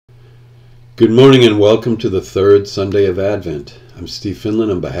Good morning and welcome to the third Sunday of Advent. I'm Steve Finland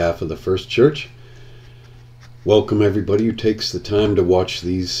on behalf of the First Church. Welcome everybody who takes the time to watch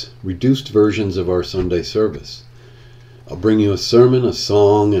these reduced versions of our Sunday service. I'll bring you a sermon, a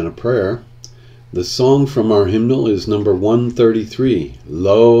song, and a prayer. The song from our hymnal is number 133,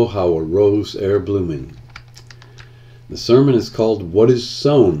 Lo, How a Rose Ere Blooming. The sermon is called What Is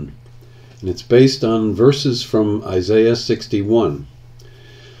Sown, and it's based on verses from Isaiah 61.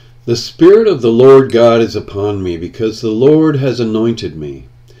 The Spirit of the Lord God is upon me, because the Lord has anointed me.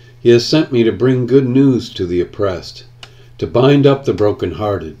 He has sent me to bring good news to the oppressed, to bind up the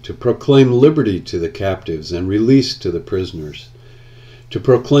brokenhearted, to proclaim liberty to the captives and release to the prisoners, to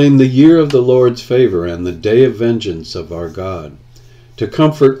proclaim the year of the Lord's favor and the day of vengeance of our God, to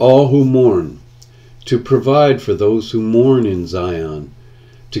comfort all who mourn, to provide for those who mourn in Zion,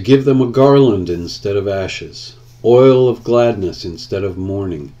 to give them a garland instead of ashes, oil of gladness instead of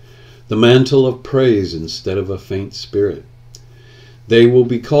mourning, the mantle of praise instead of a faint spirit. They will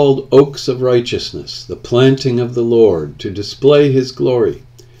be called oaks of righteousness, the planting of the Lord, to display his glory.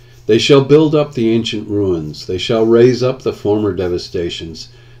 They shall build up the ancient ruins. They shall raise up the former devastations.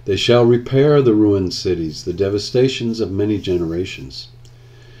 They shall repair the ruined cities, the devastations of many generations.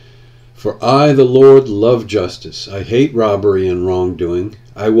 For I, the Lord, love justice. I hate robbery and wrongdoing.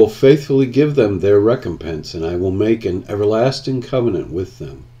 I will faithfully give them their recompense, and I will make an everlasting covenant with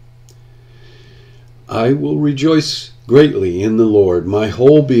them. I will rejoice greatly in the Lord. My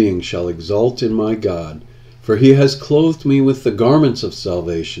whole being shall exult in my God. For he has clothed me with the garments of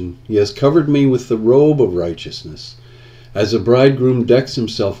salvation. He has covered me with the robe of righteousness. As a bridegroom decks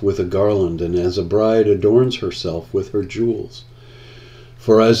himself with a garland, and as a bride adorns herself with her jewels.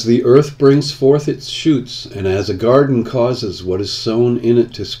 For as the earth brings forth its shoots, and as a garden causes what is sown in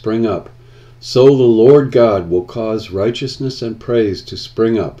it to spring up, so the Lord God will cause righteousness and praise to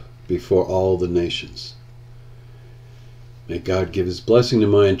spring up before all the nations. May God give his blessing to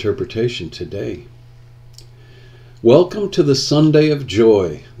my interpretation today. Welcome to the Sunday of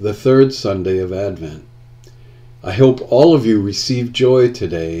Joy, the third Sunday of Advent. I hope all of you receive joy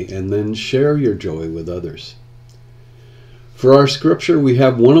today and then share your joy with others. For our scripture, we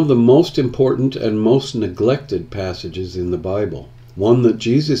have one of the most important and most neglected passages in the Bible, one that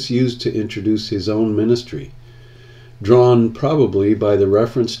Jesus used to introduce his own ministry, drawn probably by the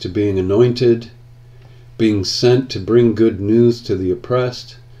reference to being anointed, being sent to bring good news to the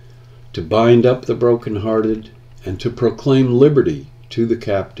oppressed, to bind up the brokenhearted, and to proclaim liberty to the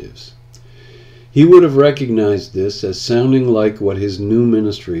captives. He would have recognized this as sounding like what his new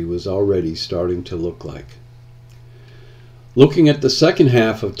ministry was already starting to look like. Looking at the second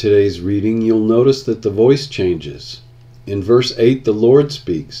half of today's reading, you'll notice that the voice changes. In verse 8, the Lord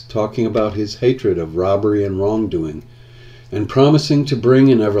speaks, talking about his hatred of robbery and wrongdoing, and promising to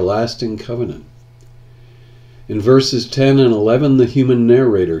bring an everlasting covenant. In verses 10 and 11, the human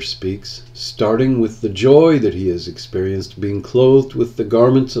narrator speaks, starting with the joy that he has experienced being clothed with the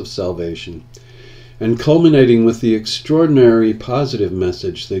garments of salvation, and culminating with the extraordinary positive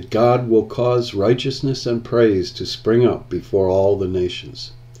message that God will cause righteousness and praise to spring up before all the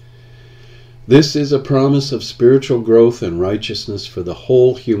nations. This is a promise of spiritual growth and righteousness for the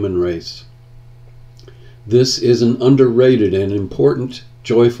whole human race. This is an underrated and important,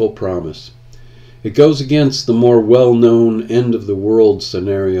 joyful promise. It goes against the more well-known end-of-the-world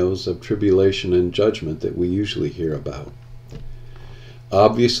scenarios of tribulation and judgment that we usually hear about.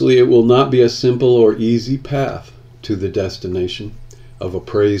 Obviously, it will not be a simple or easy path to the destination of a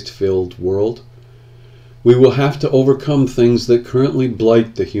praise-filled world. We will have to overcome things that currently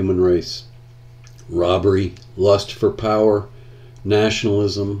blight the human race: robbery, lust for power,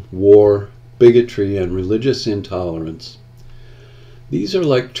 nationalism, war, bigotry, and religious intolerance. These are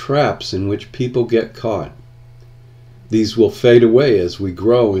like traps in which people get caught. These will fade away as we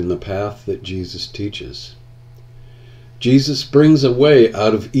grow in the path that Jesus teaches. Jesus brings a way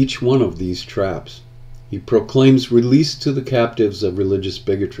out of each one of these traps. He proclaims release to the captives of religious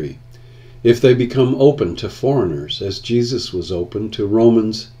bigotry, if they become open to foreigners, as Jesus was open to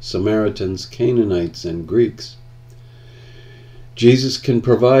Romans, Samaritans, Canaanites, and Greeks. Jesus can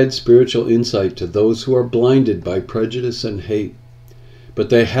provide spiritual insight to those who are blinded by prejudice and hate,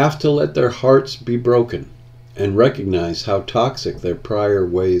 but they have to let their hearts be broken and recognize how toxic their prior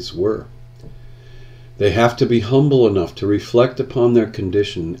ways were. They have to be humble enough to reflect upon their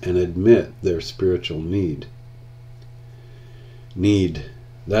condition and admit their spiritual need. Need.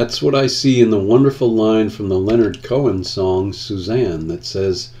 That's what I see in the wonderful line from the Leonard Cohen song Suzanne that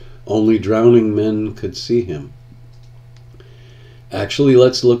says, "Only drowning men could see him." Actually,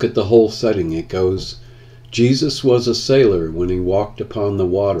 let's look at the whole setting. It goes, Jesus was a sailor when he walked upon the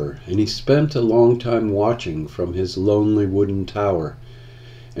water, and he spent a long time watching from his lonely wooden tower.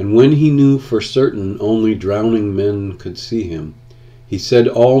 And when he knew for certain only drowning men could see him, he said,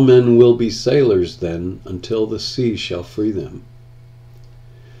 "All men will be sailors then, until the sea shall free them."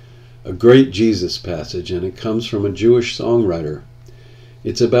 A great Jesus passage, and it comes from a Jewish songwriter.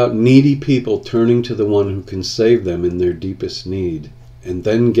 It's about needy people turning to the one who can save them in their deepest need, and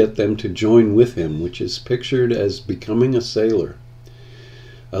then get them to join with him, which is pictured as becoming a sailor.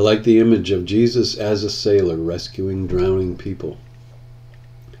 I like the image of Jesus as a sailor rescuing drowning people.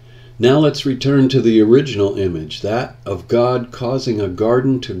 Now let's return to the original image, that of God causing a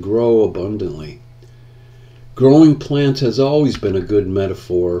garden to grow abundantly. Growing plants has always been a good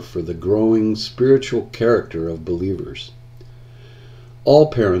metaphor for the growing spiritual character of believers. All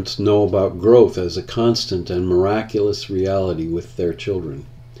parents know about growth as a constant and miraculous reality with their children.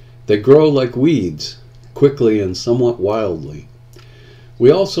 They grow like weeds, quickly and somewhat wildly.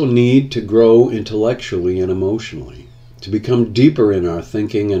 We also need to grow intellectually and emotionally, to become deeper in our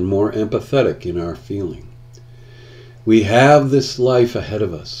thinking and more empathetic in our feeling. We have this life ahead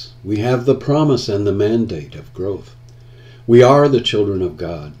of us. We have the promise and the mandate of growth. We are the children of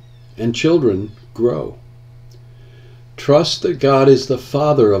God, and children grow. Trust that God is the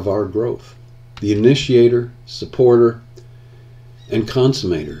Father of our growth, the initiator, supporter, and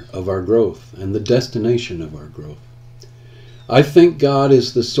consummator of our growth, and the destination of our growth. I think God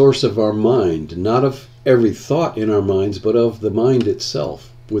is the source of our mind, not of every thought in our minds, but of the mind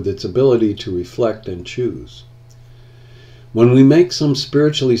itself, with its ability to reflect and choose. When we make some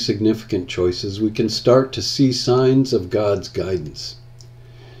spiritually significant choices, we can start to see signs of God's guidance.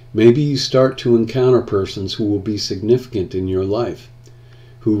 Maybe you start to encounter persons who will be significant in your life,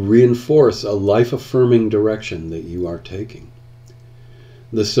 who reinforce a life-affirming direction that you are taking.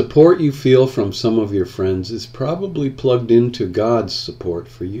 The support you feel from some of your friends is probably plugged into God's support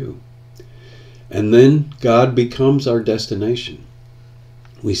for you. And then God becomes our destination.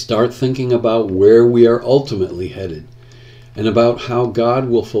 We start thinking about where we are ultimately headed, and about how God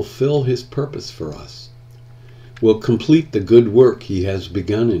will fulfill His purpose for us, will complete the good work He has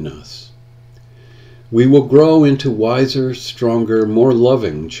begun in us. We will grow into wiser, stronger, more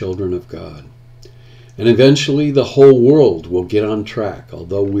loving children of God. And eventually the whole world will get on track,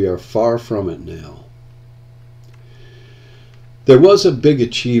 although we are far from it now. There was a big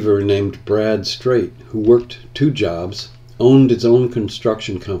achiever named Brad Strait who worked 2 jobs, owned his own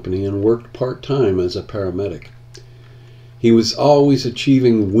construction company, and worked part-time as a paramedic. He was always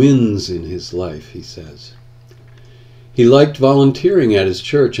achieving wins in his life, he says. He liked volunteering at his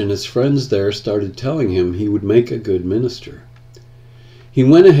church, and his friends there started telling him he would make a good minister. He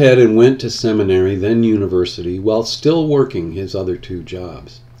went ahead and went to seminary, then university, while still working his other 2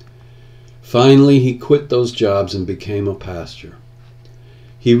 jobs. Finally, he quit those jobs and became a pastor.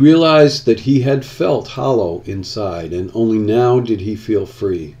 He realized that he had felt hollow inside, and only now did he feel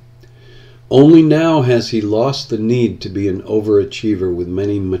free. Only now has he lost the need to be an overachiever with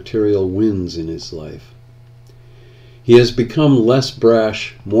many material wins in his life. He has become less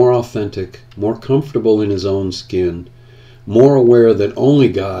brash, more authentic, more comfortable in his own skin, more aware that only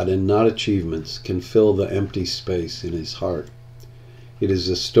God and not achievements can fill the empty space in his heart. It is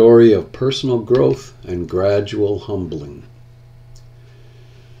a story of personal growth and gradual humbling.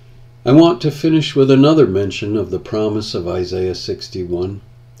 I want to finish with another mention of the promise of Isaiah 61.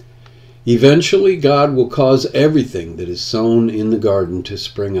 Eventually God will cause everything that is sown in the garden to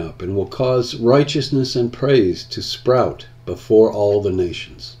spring up, and will cause righteousness and praise to sprout before all the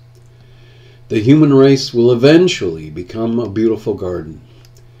nations. The human race will eventually become a beautiful garden.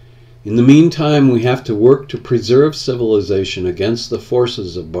 In the meantime, we have to work to preserve civilization against the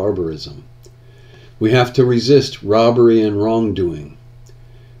forces of barbarism. We have to resist robbery and wrongdoing.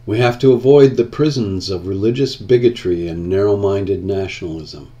 We have to avoid the prisons of religious bigotry and narrow-minded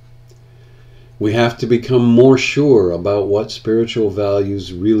nationalism. We have to become more sure about what spiritual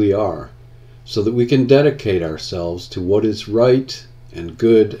values really are, so that we can dedicate ourselves to what is right and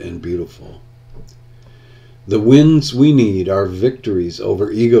good and beautiful. The wins we need are victories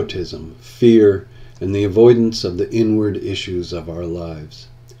over egotism, fear, and the avoidance of the inward issues of our lives.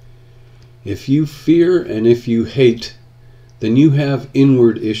 If you fear and if you hate, then you have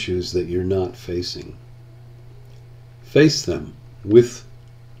inward issues that you're not facing. Face them with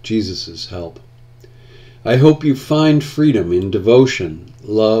Jesus' help. I hope you find freedom in devotion,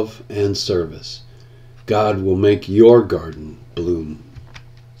 love, and service. God will make your garden bloom.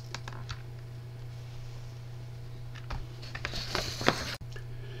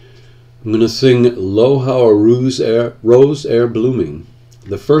 I'm going to sing Lo how a rose ere blooming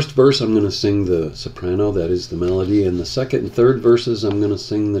The first verse I'm going to sing the soprano, that is the melody, and the second and third verses I'm going to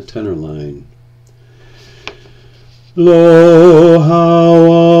sing the tenor line. Lo, how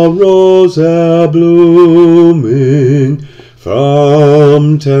a rose blooming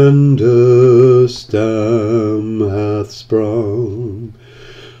from tender stem hath sprung,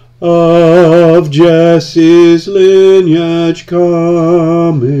 of Jesse's lineage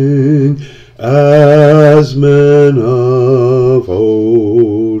coming, as men of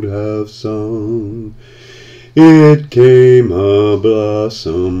old have sung. It came a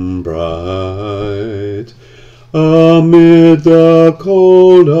blossom bright amid the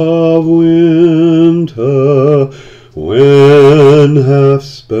cold of winter, when half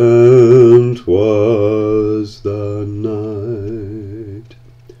spent was the night.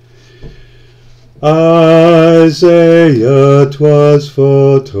 Isaiah 'twas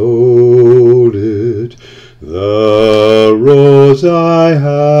foretold it, the rose I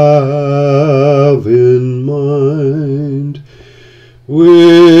have in mind.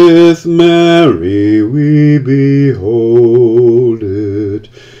 With Mary we behold it,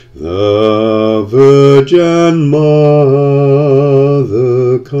 the Virgin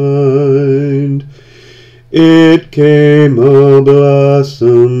Mother kind. It came a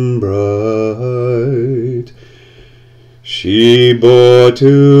blossom bright, she bore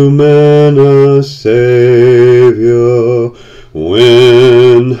to man a Saviour,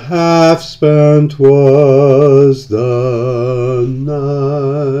 when half spent was the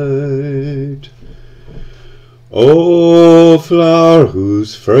night. O flower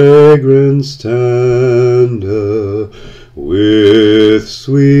whose fragrance tender with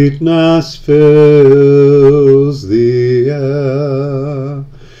sweetness fills the air,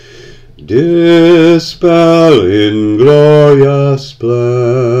 dispel in glorious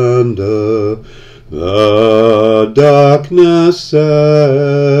splendor the darkness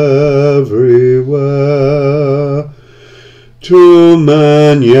everywhere. To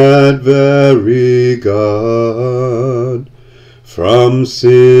man yet very God, from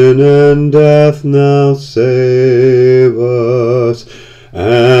sin and death now save us,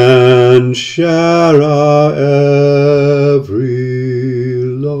 and share our every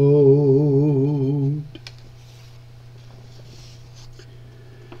load.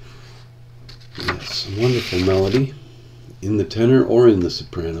 Yes, a wonderful melody in the tenor or in the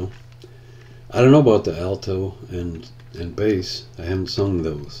soprano. I don't know about the alto and bass. I haven't sung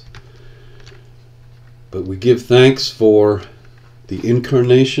those. But we give thanks for the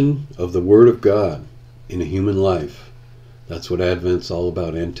incarnation of the Word of God in a human life. That's what Advent's all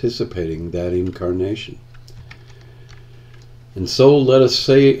about, anticipating that incarnation. And so let us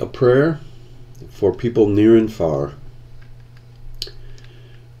say a prayer for people near and far.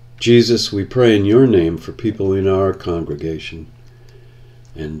 Jesus, we pray in your name for people in our congregation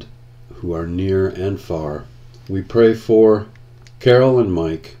and who are near and far. We pray for Carol and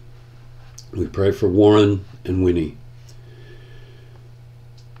Mike. We pray for Warren and Winnie.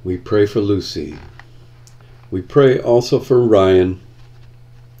 We pray for Lucy. We pray also for Ryan.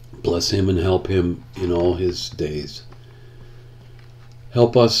 Bless him and help him in all his days.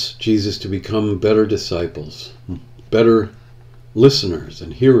 Help us, Jesus, to become better disciples, better listeners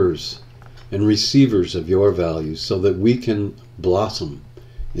and hearers and receivers of your values, so that we can blossom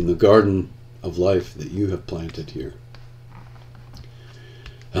in the garden of life that you have planted here.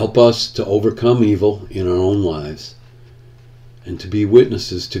 Help us to overcome evil in our own lives and to be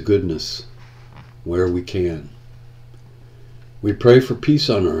witnesses to goodness where we can. We pray for peace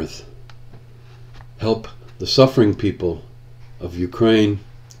on earth. Help the suffering people of Ukraine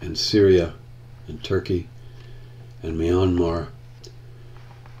and Syria and Turkey and Myanmar,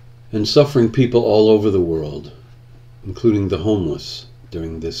 and suffering people all over the world, including the homeless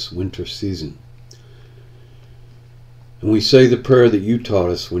during this winter season. And we say the prayer that you taught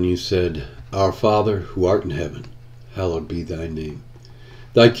us when you said, Our Father, who art in heaven, hallowed be thy name.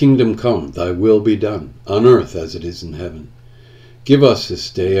 Thy kingdom come, thy will be done, on earth as it is in heaven. Give us this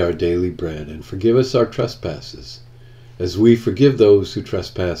day our daily bread, and forgive us our trespasses, as we forgive those who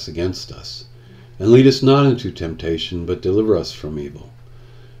trespass against us. And lead us not into temptation, but deliver us from evil.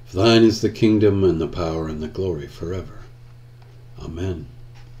 For thine is the kingdom, and the power, and the glory forever. Amen.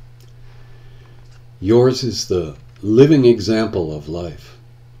 Yours is the living example of life,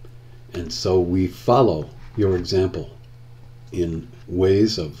 and so we follow your example in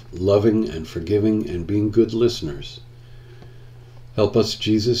ways of loving and forgiving and being good listeners. Help us,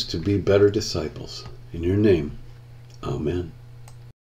 Jesus, to be better disciples. In your name, amen.